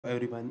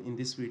Everyone, in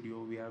this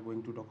video we are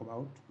going to talk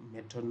about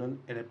maternal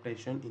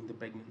adaptation in the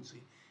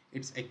pregnancy.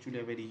 It's actually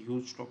a very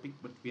huge topic,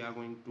 but we are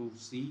going to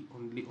see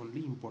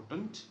only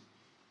important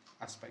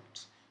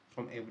aspects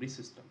from every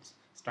systems,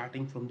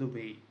 starting from the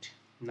weight.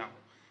 Now,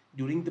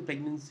 during the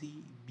pregnancy,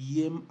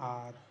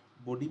 BMR,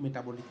 body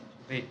metabolic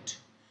rate,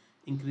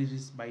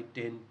 increases by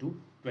 10 to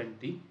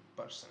 20%.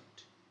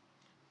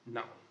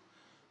 Now,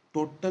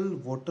 total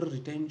water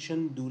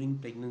retention during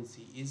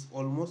pregnancy is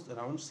almost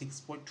around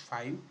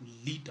 6.5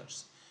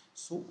 liters.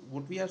 So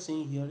what we are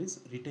saying here is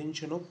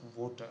retention of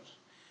water.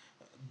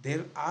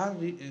 There are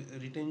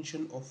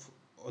retention of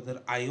other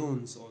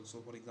ions also,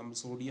 for example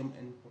sodium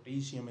and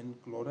potassium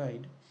and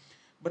chloride,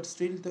 but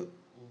still the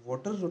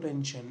water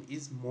retention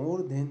is more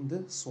than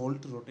the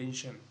salt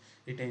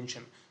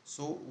retention.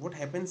 So what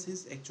happens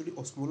is actually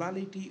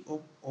osmolality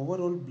of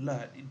overall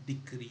blood, it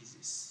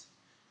decreases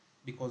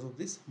because of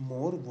this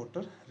more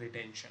water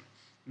retention.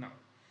 Now,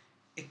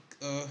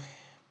 uh,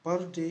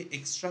 per day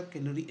extra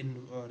calorie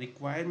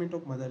requirement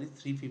of mother is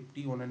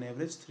 350, on an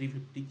average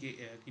 350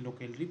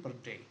 kilocalorie per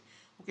day.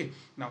 Okay,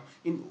 now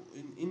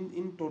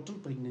in total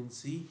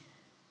pregnancy,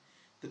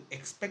 the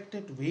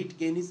expected weight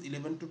gain is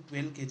 11 to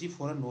 12 kg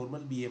for a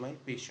normal BMI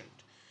patient.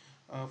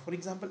 For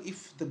example,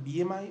 if the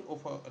BMI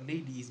of a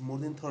lady is more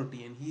than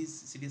 30 and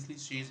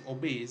she is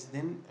obese,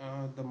 then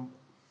the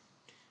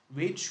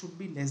weight should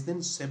be less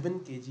than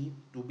 7 kg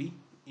to be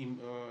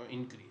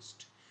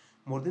increased.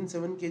 More than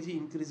 7 kg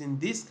increase in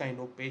this kind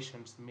of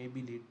patients may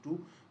be lead to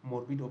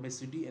morbid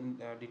obesity and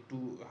lead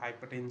to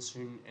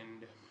hypertension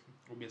and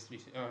obviously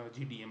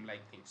GDM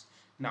like things.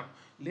 Now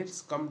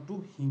let's come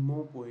to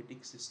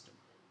hemopoietic system.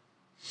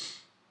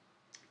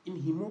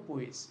 In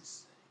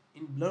hemopoiesis,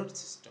 in blood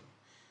system,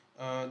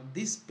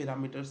 these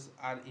parameters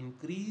are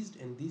increased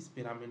and these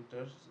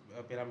parameters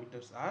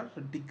are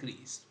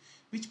decreased.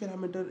 Which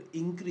parameter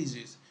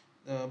increases?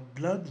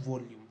 Blood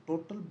volume,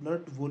 total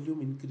blood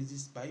volume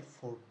increases by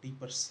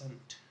 40%,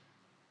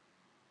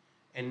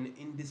 and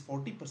in this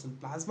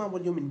 40% plasma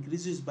volume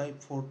increases by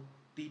 40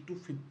 to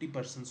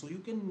 50%. So you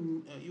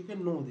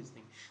can know this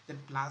thing,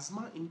 that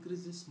plasma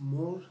increases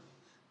more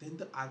than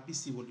the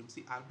RBC volume.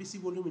 See, RBC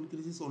volume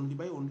increases only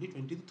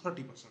 20 to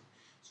 30%.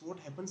 So what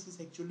happens is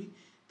actually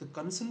the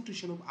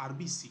concentration of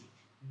RBC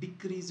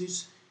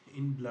decreases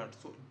in blood,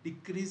 so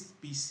decrease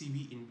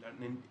PCV in blood.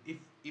 And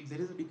if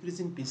there is a decrease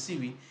in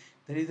PCV,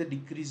 there is a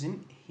decrease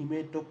in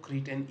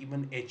hematocrit and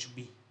even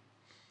HB.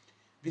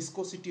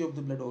 Viscosity of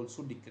the blood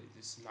also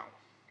decreases. Now,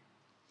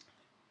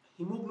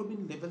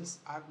 hemoglobin levels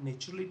are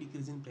naturally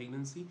decreased in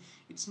pregnancy.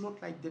 It's not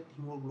like that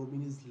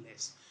hemoglobin is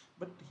less,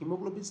 but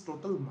hemoglobin's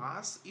total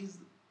mass is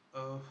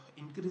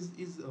increase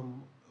is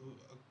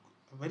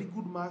a very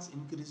good mass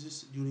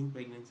increases during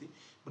pregnancy,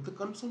 but the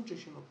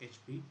concentration of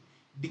HB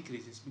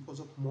decreases because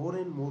of more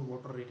and more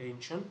water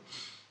retention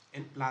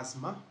and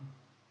plasma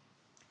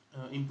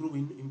improve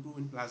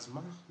in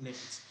plasma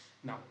levels.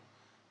 Now,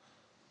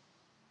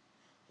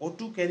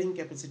 O2 carrying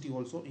capacity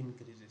also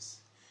increases.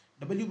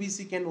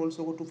 WBC can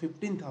also go to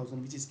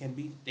 15,000, which is can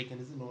be taken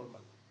as a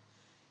normal.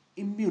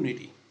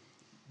 Immunity.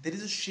 There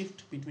is a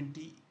shift between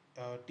T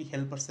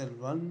helper cell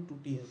 1 to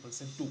T helper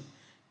cell 2.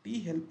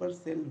 T helper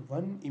cell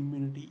 1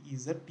 immunity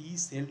is a T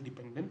cell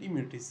dependent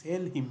immunity,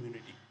 cell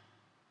immunity.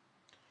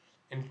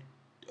 And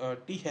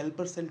T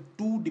helper cell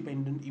 2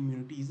 dependent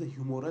immunity is a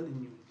humoral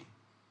immunity.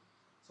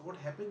 So what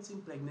happens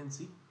in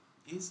pregnancy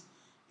is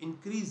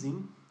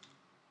increasing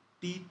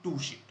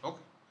T2 shift.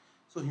 Okay.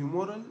 So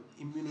humoral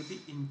immunity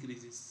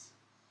increases.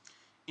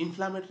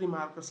 Inflammatory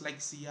markers like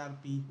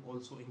CRP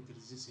also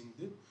increases in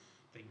the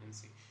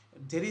pregnancy.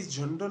 There is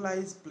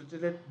generalized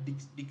platelet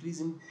decrease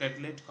in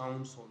platelet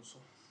counts also.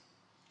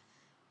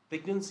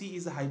 Pregnancy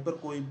is a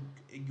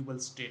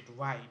hypercoagulable state.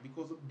 Why?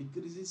 Because of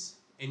decreases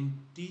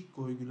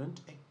anticoagulant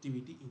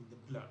activity in the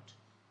blood.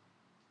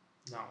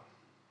 Now,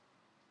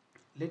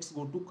 let's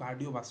go to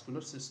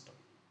cardiovascular system.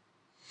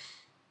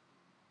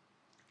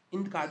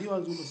 In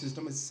cardiovascular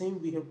system,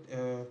 same we have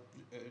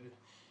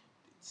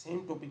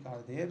same topic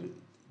are there.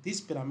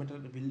 This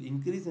parameter will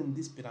increase and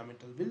this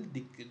parameter will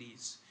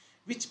decrease.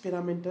 Which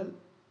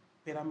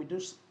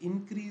parameters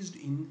increased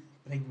in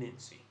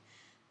pregnancy?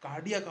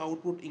 Cardiac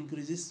output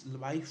increases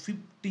by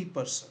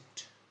 50%.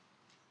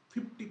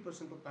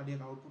 50% of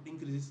cardiac output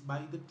increases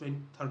by the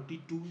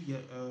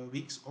 32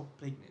 weeks of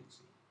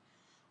pregnancy.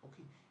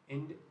 Okay,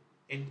 and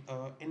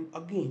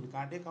again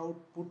cardiac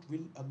output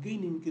will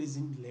again increase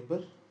in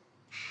labor.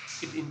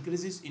 It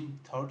increases in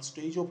third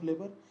stage of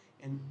labor,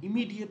 and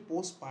immediate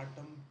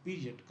postpartum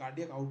period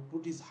cardiac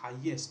output is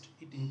highest.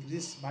 It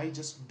increases by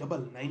just double,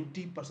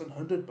 90%,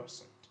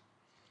 100%.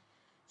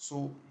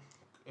 So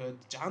the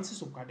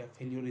chances of cardiac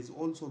failure is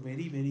also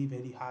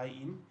very high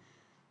in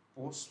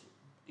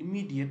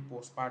immediate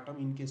postpartum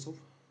in case of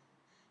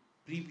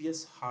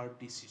previous heart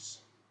disease.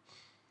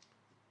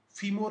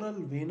 Femoral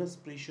venous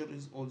pressure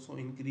is also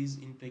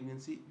increased in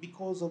pregnancy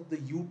because of the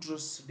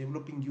uterus.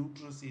 Developing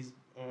uterus is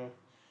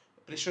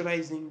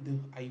pressurizing the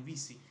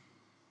IVC.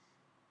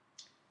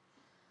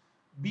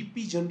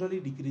 BP generally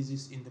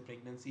decreases in the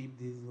pregnancy if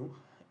there is no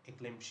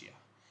eclampsia.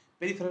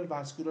 Peripheral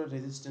vascular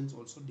resistance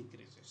also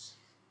decreases.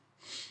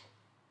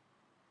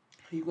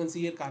 You can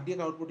see here cardiac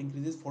output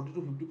increases 40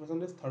 to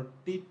 50% at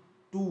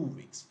 32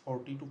 weeks.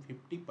 40 to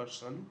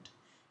 50%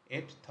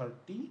 at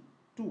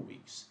 32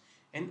 weeks,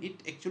 and it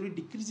actually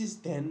decreases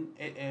then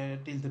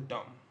till the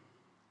term.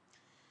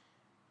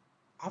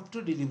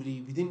 After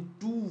delivery, within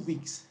 2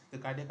 weeks, the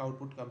cardiac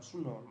output comes to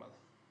normal.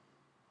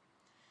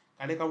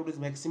 Cardiac output is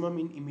maximum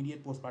in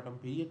immediate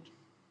postpartum period.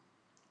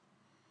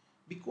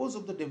 Because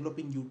of the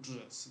developing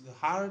uterus, the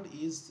heart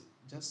is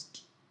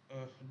just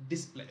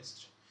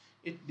displaced.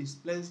 It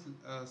displaced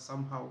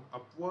somehow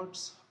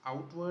upwards,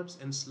 outwards,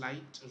 and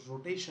slight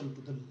rotation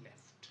to the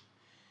left.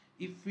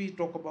 If we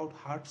talk about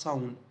heart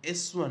sound,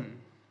 S1,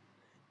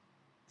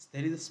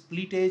 there is a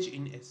splittage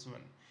in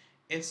S1.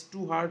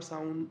 S2 heart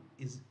sound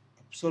is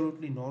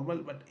absolutely normal,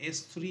 but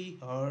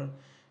S3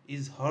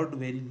 is heard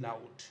very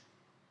loud.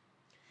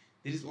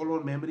 There is all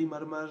memory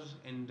murmur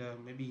and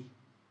maybe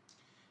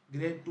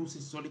grade 2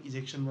 systolic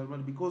ejection murmur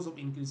because of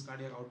increased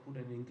cardiac output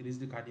and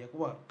increased cardiac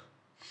work.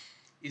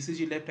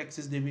 ECG left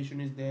axis deviation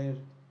is there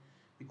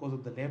because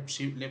of the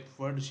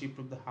leftward shift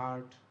of the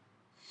heart.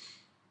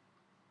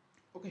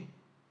 Okay,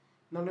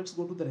 now let's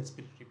go to the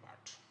respiratory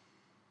part.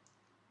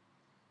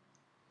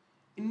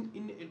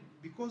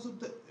 Because of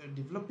the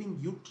developing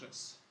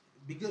uterus,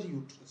 bigger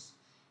uterus,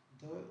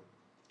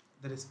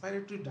 the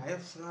respiratory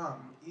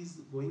diaphragm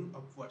is going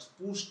upwards,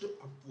 pushed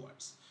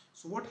upwards.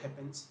 So what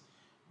happens?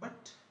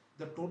 But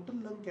the total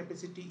lung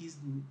capacity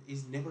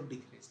is never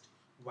decreased.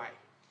 Why?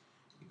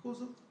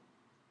 Because of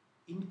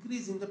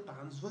increase in the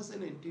transverse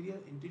and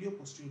anterior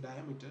posterior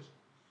diameter,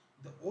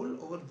 the all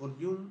over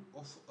volume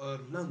of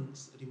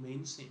lungs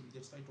remains same.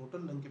 That's why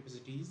total lung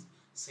capacity is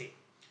same.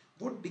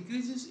 What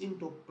decreases in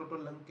total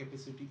lung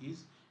capacity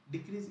is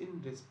decrease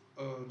in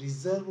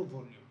reserve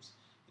volumes,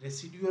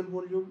 residual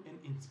volume, and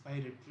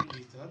expiratory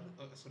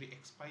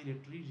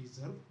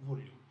reserve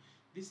volume.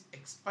 This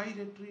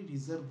expiratory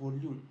reserve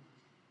volume,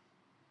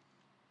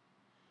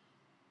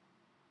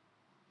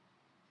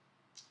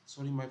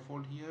 sorry, my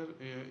fault here,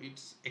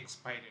 it's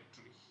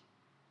expiratory.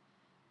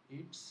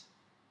 It's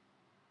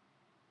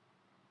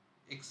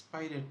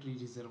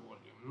expiratory reserve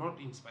volume, not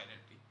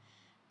inspiratory.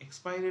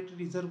 Expiratory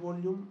reserve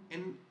volume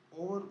and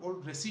overall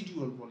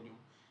residual volume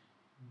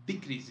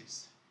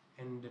decreases,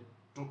 and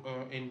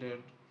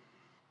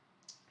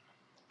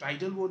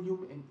tidal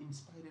volume and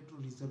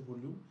inspiratory reserve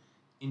volume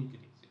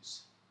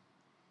increases.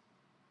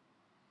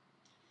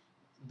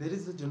 There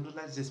is a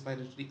generalized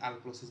respiratory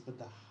alkalosis, but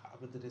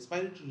the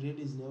respiratory rate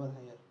is never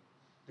higher.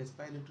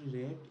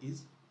 Respiratory rate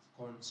is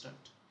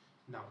constant.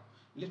 Now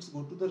let's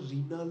go to the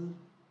renal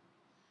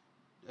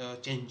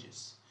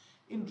changes.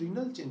 In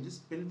renal changes,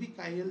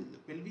 pelvicaal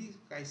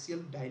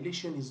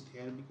dilation is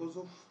there because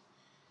of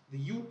the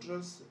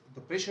uterus,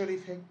 the pressure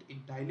effect.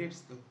 It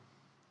dilates the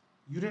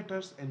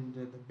ureters, and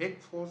the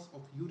back force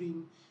of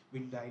urine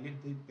will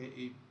dilate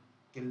the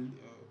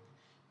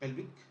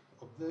pelvic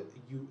of the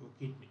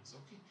kidneys.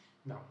 Okay.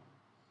 Now,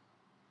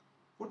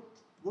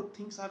 what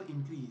things are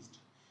increased?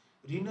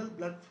 Renal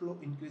blood flow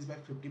increased by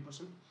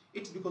 50%.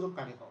 It's because of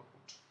cardiac output.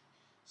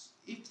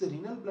 If the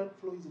renal blood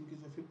flow is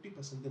increased by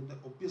 50%, then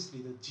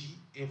obviously the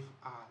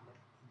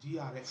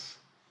GRF,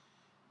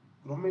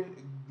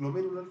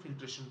 glomerular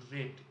filtration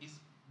rate, is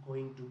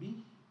going to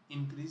be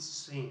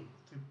increased same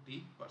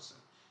 50%.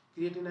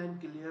 Creatinine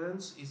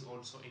clearance is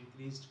also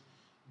increased.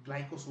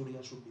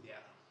 Glycosuria should be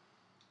there.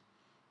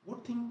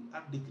 What things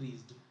are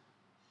decreased?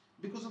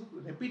 Because of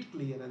rapid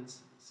clearance,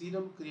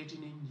 serum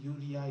creatinine,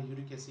 urea,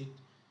 uric acid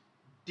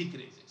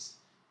decreases.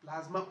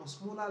 Plasma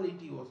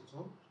osmolality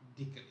also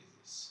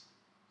decreases.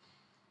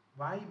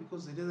 Why?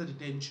 Because there is a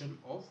retention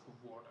of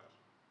water.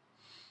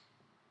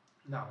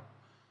 Now,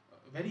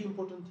 very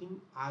important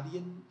thing,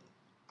 iron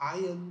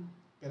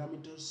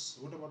parameters.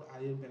 What about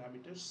iron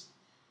parameters?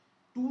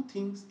 Two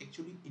things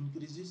actually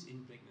increases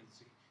in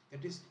pregnancy.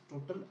 That is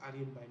total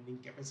iron binding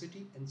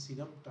capacity and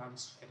serum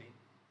transferrin.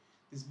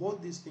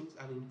 Both these things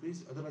are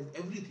increased, otherwise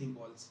everything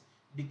else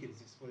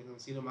decreases. For example,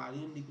 serum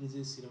iron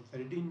decreases, serum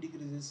ferritin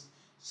decreases,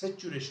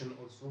 saturation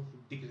also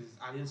decreases,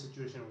 iron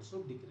saturation also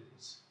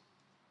decreases.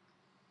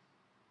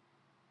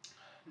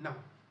 Now,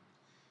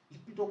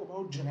 let me talk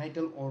about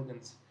genital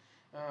organs.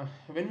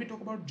 When we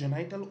talk about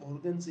genital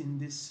organs in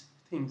these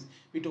things,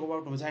 we talk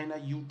about vagina,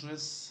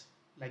 uterus,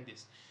 like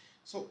this.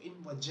 So in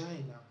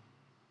vagina,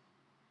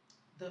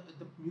 the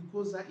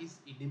mucosa is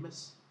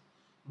edematous,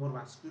 more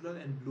vascular,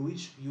 and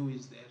bluish hue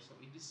is there. So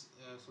it is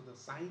so the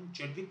sign,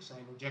 Chadwick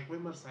sign or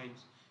Jack-Weber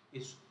signs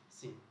is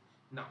seen.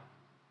 Now,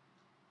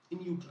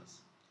 in uterus,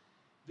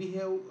 we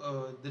have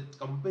the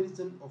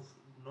comparison of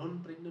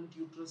non-pregnant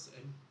uterus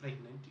and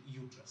pregnant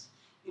uterus.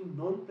 In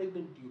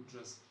non-pregnant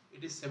uterus,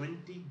 it is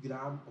 70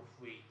 gram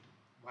of weight,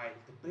 while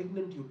the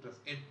pregnant uterus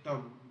at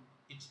term,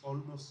 it's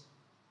almost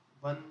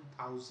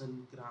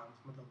 1000 grams,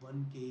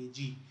 1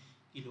 kg,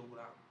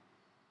 kilogram.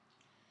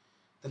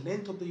 The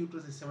length of the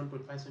uterus is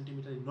 7.5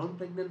 centimeter in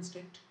non-pregnant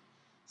state,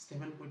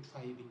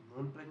 7.5 in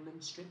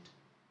non-pregnant state,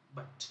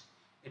 but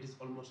it is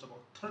almost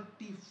about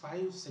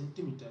 35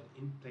 centimeter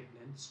in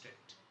pregnant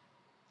state.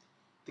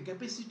 The The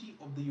capacity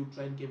of the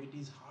uterine cavity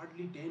is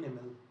hardly 10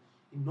 ml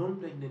in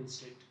non-pregnant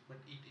state, but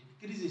it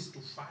increases to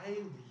 5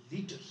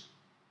 liters,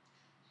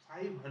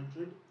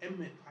 500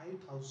 ml,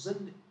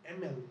 5000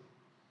 ml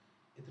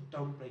at the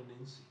term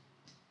pregnancy.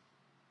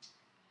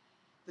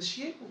 The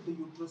shape of the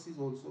uterus is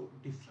also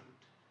different.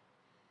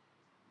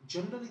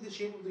 Generally, the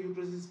shape of the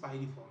uterus is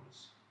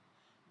piriformis,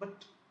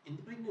 but in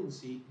the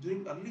pregnancy,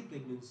 during early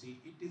pregnancy,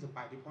 it is a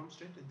piriform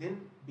state,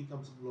 then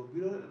becomes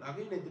globular, and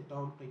again at the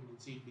term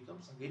pregnancy, it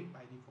becomes again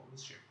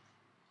piriformis shape.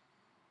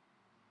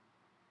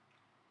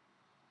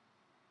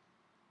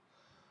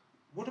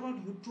 What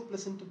about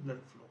uteroplacental blood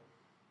flow?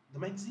 The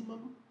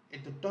maximum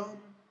at the term,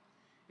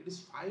 it is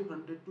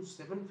 500 to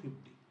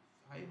 750.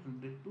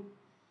 500 to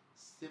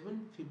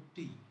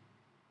 750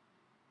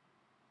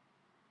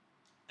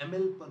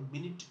 ml per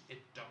minute at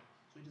term.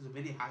 So it is a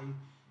very high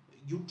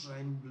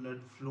uterine blood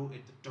flow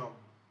at the term.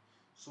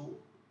 So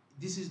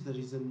this is the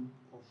reason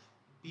of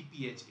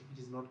PPH if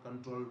it is not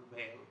controlled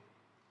well.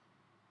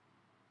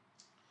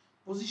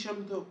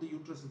 Position of the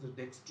uterus is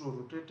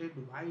dextro-rotated.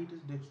 Why it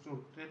is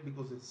dextro-rotated?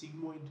 Because the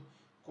sigmoid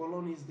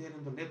colon is there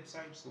on the left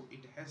side, so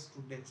it has to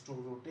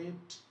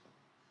dextro-rotate,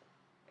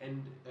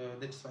 and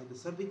that's why the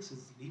cervix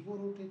is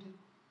levo-rotated.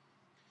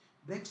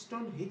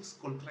 Braxton Hicks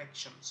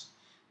contractions.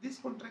 These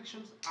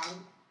contractions are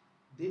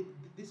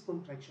this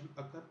contraction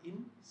occur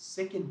in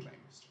second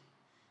trimester.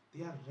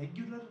 They are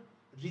regular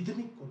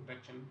rhythmic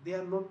contraction. They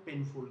are not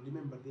painful.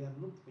 Remember, they are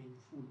not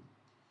painful.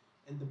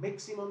 And the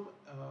maximum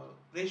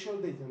pressure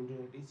they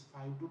generate is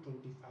 5 to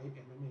 25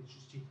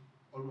 mmHg,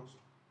 almost.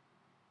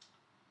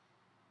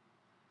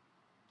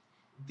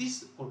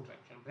 This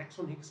contraction,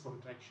 Braxton Hicks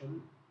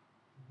contraction,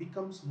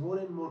 becomes more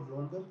and more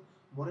longer,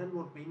 more and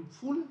more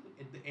painful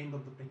at the end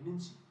of the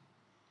pregnancy,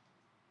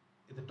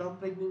 at the term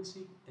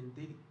pregnancy, and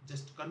they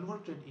just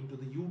convert it into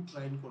the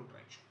uterine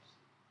contractions.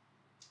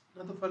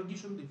 Now the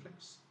Ferguson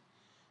reflex.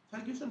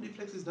 Ferguson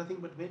reflex is nothing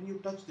but when you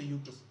touch the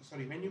uterus,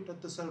 when you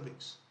touch the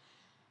cervix,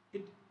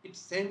 it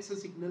sends the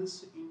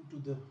signals into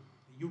the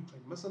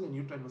uterine muscle, and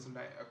uterine muscle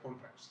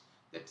contracts.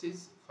 That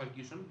is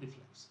Ferguson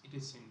reflex. It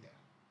is seen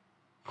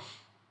there.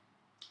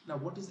 Now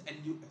what is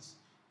LUS?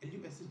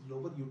 LUS is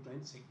lower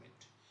uterine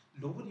segment.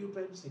 Lower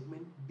uterine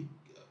segment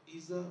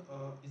is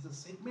a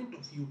segment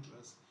of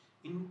uterus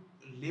in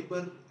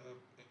labor,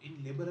 in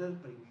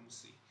laboral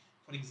pregnancy.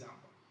 For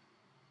example,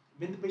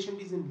 when the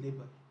patient is in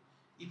labor,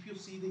 if you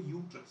see the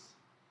uterus,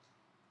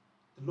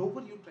 the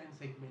lower uterine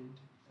segment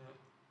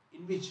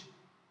in which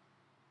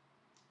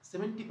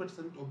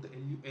 70% of the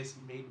LUS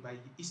made by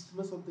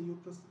isthmus of the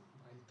uterus,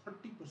 while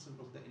 30%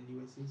 of the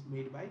LUS is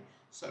made by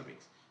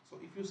cervix. So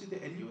if you see, the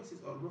LUS is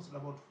almost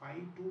about 5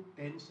 to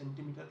 10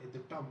 centimeter at the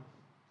term.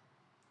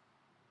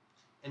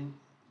 And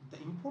the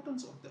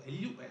importance of the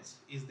LUS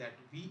is that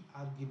we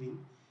are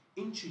giving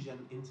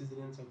incision in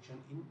cesarean section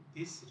in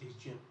this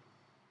region.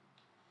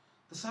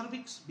 The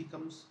cervix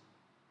becomes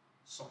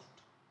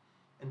soft,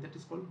 and that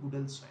is called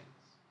Goodell sign.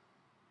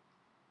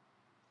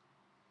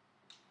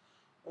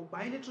 Or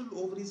bilateral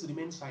ovaries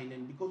remain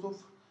silent because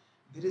of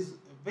there is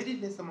a very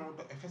less amount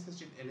of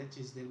FSH and LH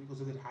is there because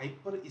of the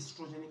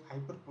hyperestrogenic,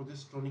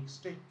 hyperprogesteronic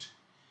state.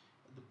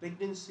 The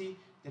pregnancy,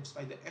 that's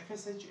why the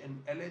FSH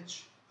and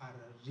LH are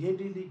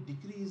readily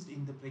decreased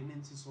in the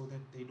pregnancy so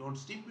that they don't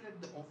stimulate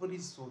the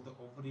ovaries, so the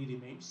ovary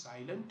remains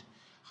silent,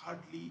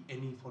 hardly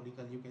any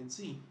follicle you can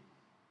see.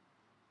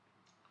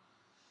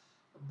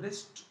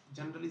 Breast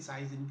generally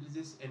size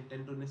increases and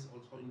tenderness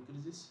also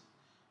increases.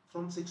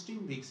 From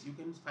 16 weeks you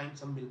can find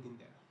some milk in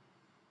there.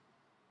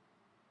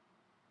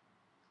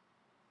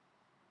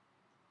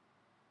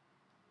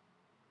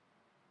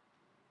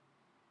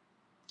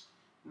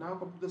 Now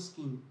come to the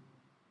skin.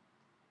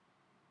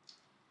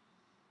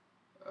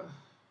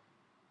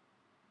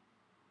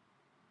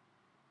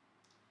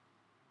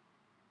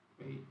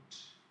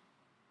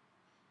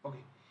 Okay.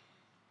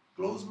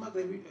 Closma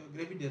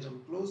gravidarum.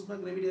 Closma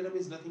gravidarum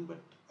is nothing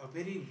but a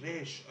very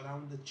rash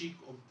around the cheek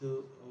of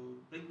the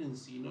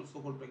pregnancy,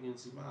 so-called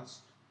pregnancy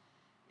mask.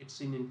 It's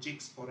seen in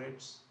cheeks,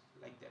 foreheads,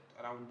 like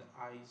that, around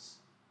the eyes,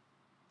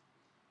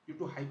 due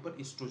to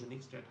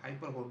hyperestrogenic state,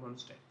 hyperhormone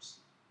states.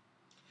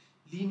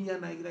 Linea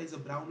nigra is a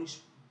brownish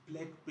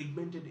black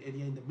pigmented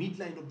area in the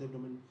midline of the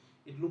abdomen.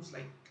 It looks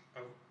like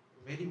a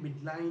very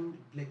midline,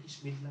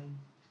 blackish midline.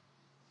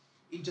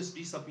 It just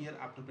disappears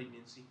after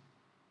pregnancy.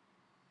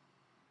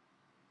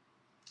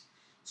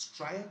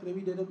 Stria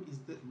gravidarum is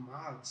the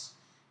marks,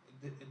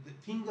 the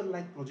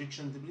finger-like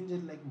projection, the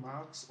brinjal-like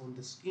marks on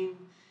the skin.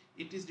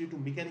 It is due to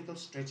mechanical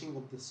stretching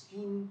of the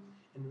skin,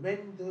 and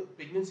when the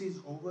pregnancy is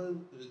over,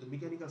 the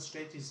mechanical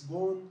stretch is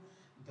gone,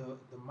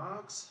 the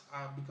marks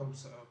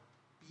becomes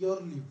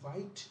purely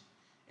white,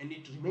 and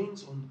it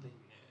remains on the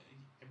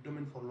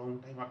abdomen for a long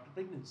time after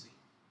pregnancy.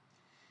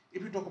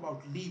 If you talk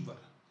about liver,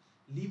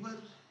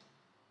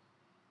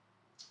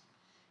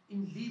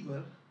 in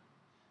liver,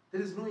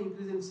 there is no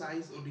increase in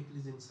size or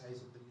decrease in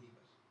size of the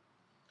liver.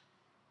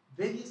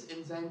 Various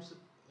enzymes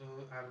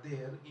are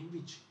there in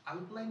which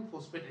alkaline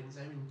phosphate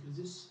enzyme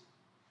increases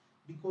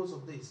because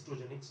of the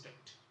estrogenic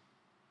state,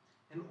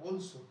 and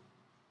also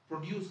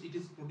it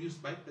is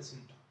produced by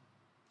placenta.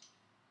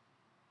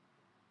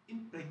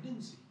 In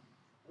pregnancy,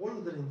 all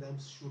other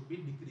enzymes should be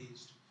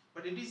decreased,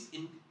 but it is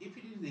if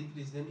it is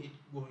increased, then it's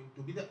going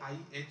to be the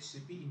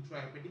IHCP,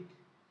 intrahepatic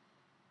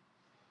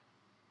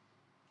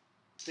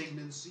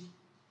pregnancy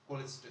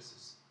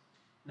cholestasis.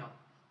 Now,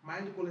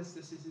 mild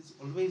cholestasis is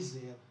always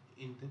there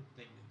in the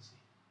pregnancy.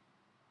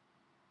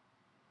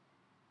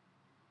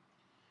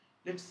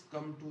 Let's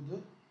come to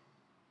the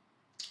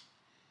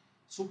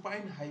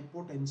supine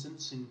hypotension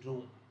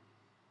syndrome.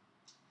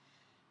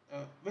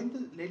 When the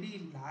pregnant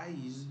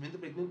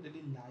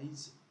lady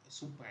lies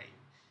supine,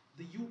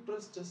 the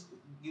uterus just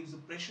gives a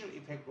pressure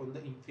effect on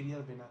the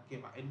inferior vena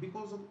cava, and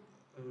because of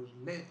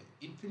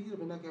inferior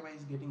vena cava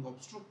is getting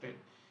obstructed,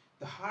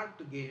 the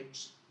heart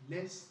gets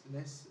less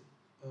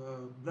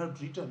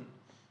blood return,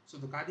 so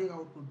the cardiac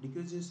output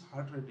decreases,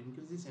 heart rate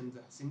increases, and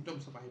the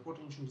symptoms of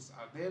hypotension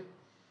are there.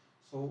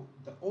 So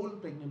the all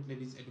pregnant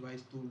ladies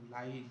advised to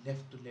lie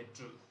left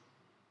lateral.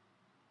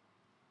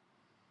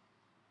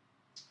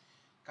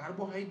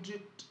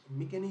 Carbohydrate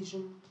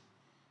mechanism.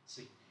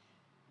 See,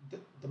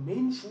 the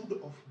main food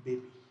of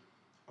baby,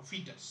 a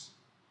fetus,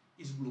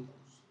 is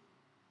glucose.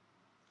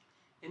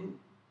 And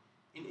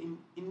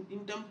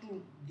in terms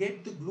to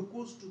get the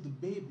glucose to the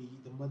baby,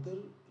 the mother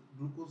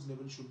glucose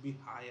level should be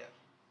higher.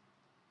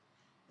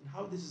 And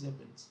how this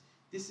happens?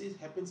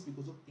 Happens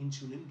because of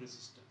insulin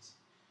resistance.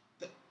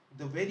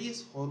 The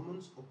various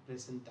hormones of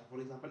placenta, for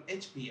example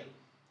HPL,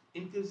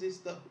 increases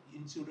the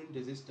insulin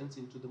resistance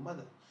into the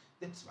mother.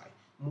 That's why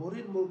more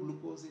and more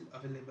glucose is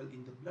available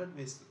in the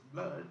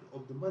blood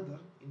of the mother,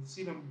 in the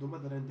serum of the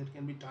mother, and that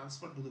can be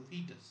transferred to the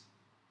fetus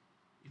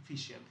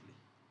efficiently.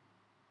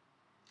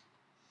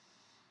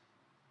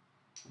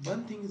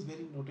 One thing is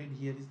very noted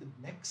here is the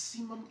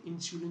maximum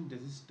insulin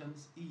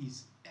resistance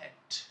is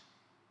at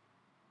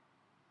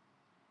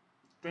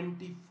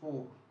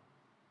 24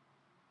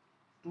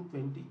 to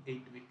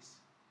 28 weeks.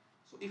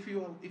 So if you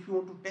want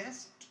to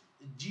test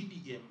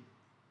GDM,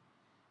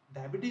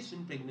 diabetes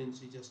in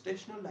pregnancy,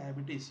 gestational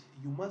diabetes,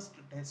 you must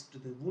test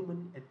the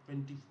woman at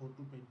 24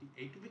 to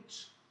 28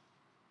 weeks.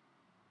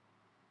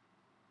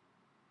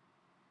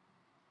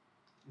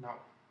 Now,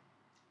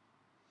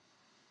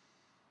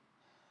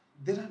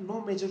 there are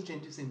no major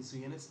changes in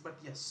CNS, but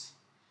yes,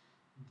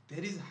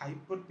 there is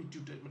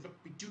pituitary,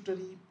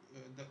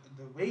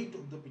 the weight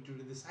of the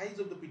pituitary, the size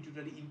of the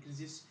pituitary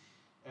increases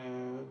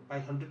by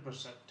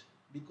 100%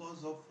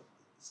 because of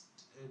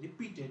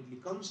repeatedly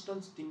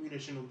constant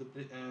stimulation of the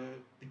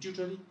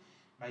pituitary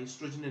by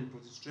estrogen and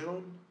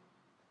progesterone.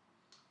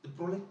 The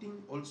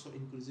prolactin also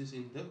increases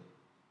in the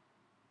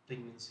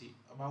pregnancy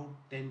about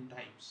 10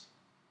 times,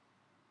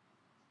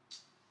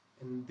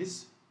 and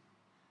this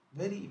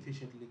very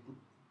efficiently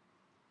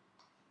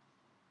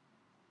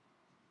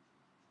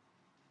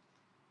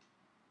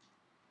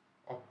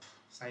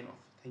sign off.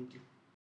 Thank you.